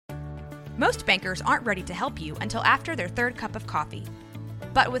Most bankers aren't ready to help you until after their third cup of coffee.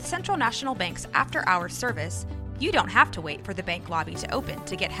 But with Central National Bank's after-hours service, you don't have to wait for the bank lobby to open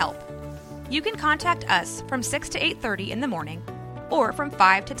to get help. You can contact us from 6 to 8:30 in the morning or from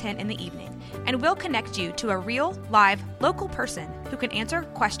 5 to 10 in the evening, and we'll connect you to a real, live, local person who can answer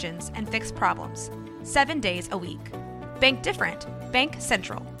questions and fix problems 7 days a week. Bank different. Bank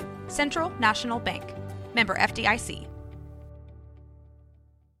Central. Central National Bank. Member FDIC.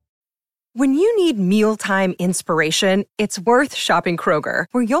 When you need mealtime inspiration, it's worth shopping Kroger,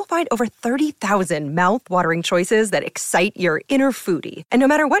 where you'll find over 30,000 mouth-watering choices that excite your inner foodie. And no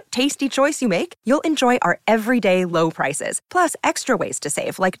matter what tasty choice you make, you'll enjoy our everyday low prices, plus extra ways to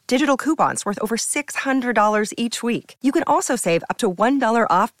save, like digital coupons worth over $600 each week. You can also save up to $1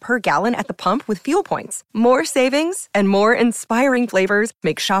 off per gallon at the pump with fuel points. More savings and more inspiring flavors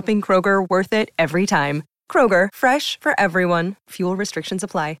make shopping Kroger worth it every time. Kroger, fresh for everyone. Fuel restrictions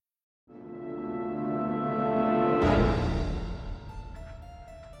apply.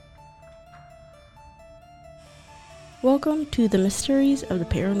 Welcome to the Mysteries of the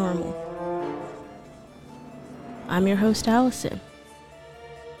Paranormal. I'm your host, Allison.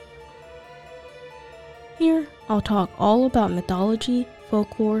 Here, I'll talk all about mythology,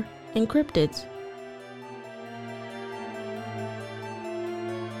 folklore, and cryptids.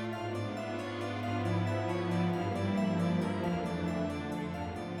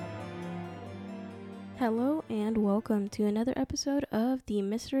 Hello, and welcome to another episode of the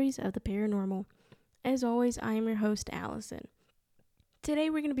Mysteries of the Paranormal. As always, I am your host, Allison.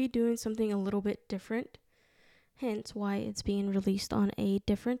 Today we're going to be doing something a little bit different, hence why it's being released on a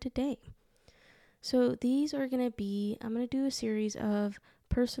different day. So these are going to be, I'm going to do a series of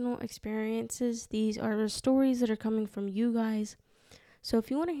personal experiences. These are stories that are coming from you guys. So if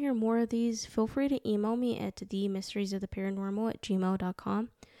you want to hear more of these, feel free to email me at themysteriesoftheparanormal@gmail.com.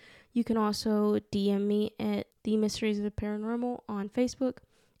 You can also DM me at The Mysteries of the Paranormal on Facebook,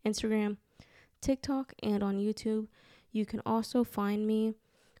 Instagram, TikTok, and on YouTube. You can also find me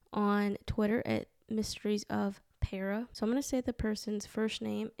on Twitter at Mysteries of Para. So I'm going to say the person's first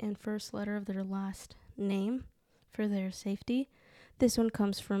name and first letter of their last name for their safety. This one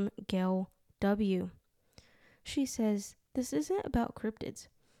comes from Gail W. She says, "This isn't about cryptids,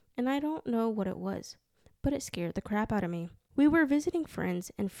 and I don't know what it was, but it scared the crap out of me. We were visiting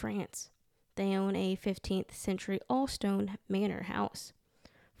friends in France. They own a 15th century all-stone manor house.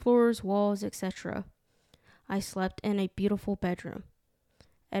 Floors, walls, etc. I slept in a beautiful bedroom.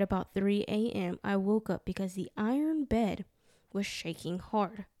 At about 3 a.m., I woke up because the iron bed was shaking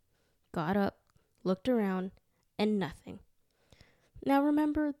hard. Got up, looked around, and nothing. Now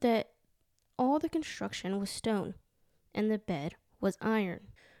remember that all the construction was stone, and the bed was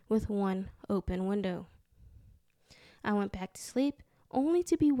iron, with one open window. I went back to sleep, only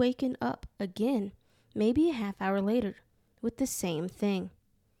to be waken up again, maybe a half hour later, with the same thing.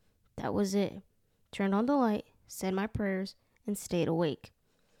 That was it. Turned on the light, said my prayers, and stayed awake.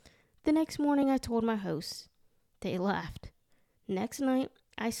 The next morning I told my hosts. They laughed. Next night,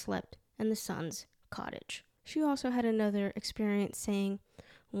 I slept in the son's cottage." She also had another experience saying,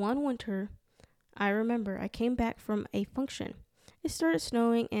 "One winter, I remember I came back from a function. It started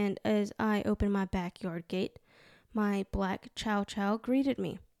snowing, and as I opened my backyard gate, my black chow chow greeted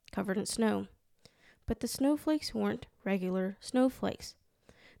me, covered in snow. But the snowflakes weren't regular snowflakes.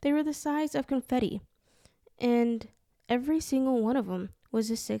 They were the size of confetti, and every single one of them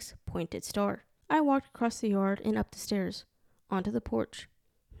was a 6-pointed star. I walked across the yard and up the stairs, onto the porch.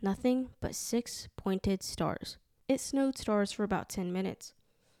 Nothing but 6-pointed stars. It snowed stars for about 10 minutes.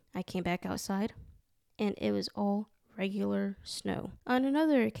 I came back outside, and it was all regular snow. On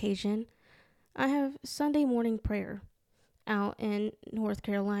another occasion, I have Sunday morning prayer out in North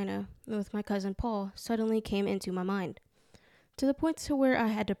Carolina with my cousin Paul suddenly came into my mind, to the point to where I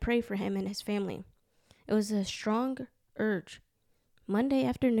had to pray for him and his family. It was a strong urge. Monday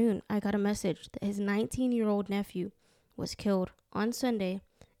afternoon, I got a message that his 19-year-old nephew was killed on Sunday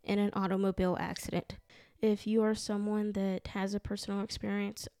in an automobile accident. If you are someone that has a personal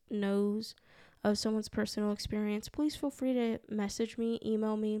experience, knows of someone's personal experience, please feel free to message me,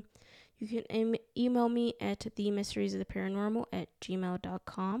 email me. You can email me at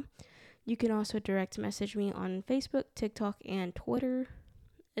themysteriesoftheparanormal@gmail.com. You can also direct message me on Facebook, TikTok, and Twitter,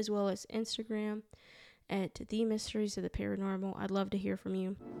 as well as Instagram at The Mysteries of the Paranormal. I'd love to hear from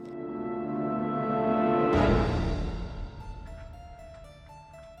you.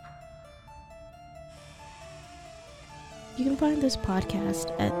 You can find this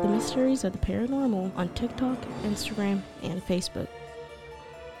podcast at The Mysteries of the Paranormal on TikTok, Instagram, and Facebook.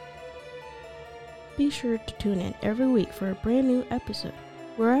 Be sure to tune in every week for a brand new episode.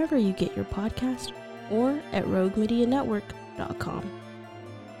 wherever you get your podcast, or at roguemedianetwork.com.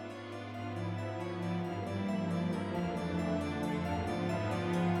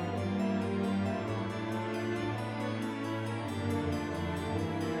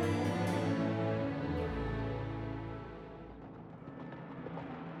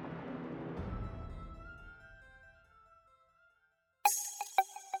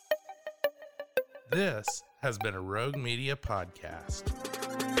 This has been a Rogue Media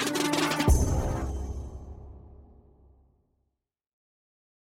podcast.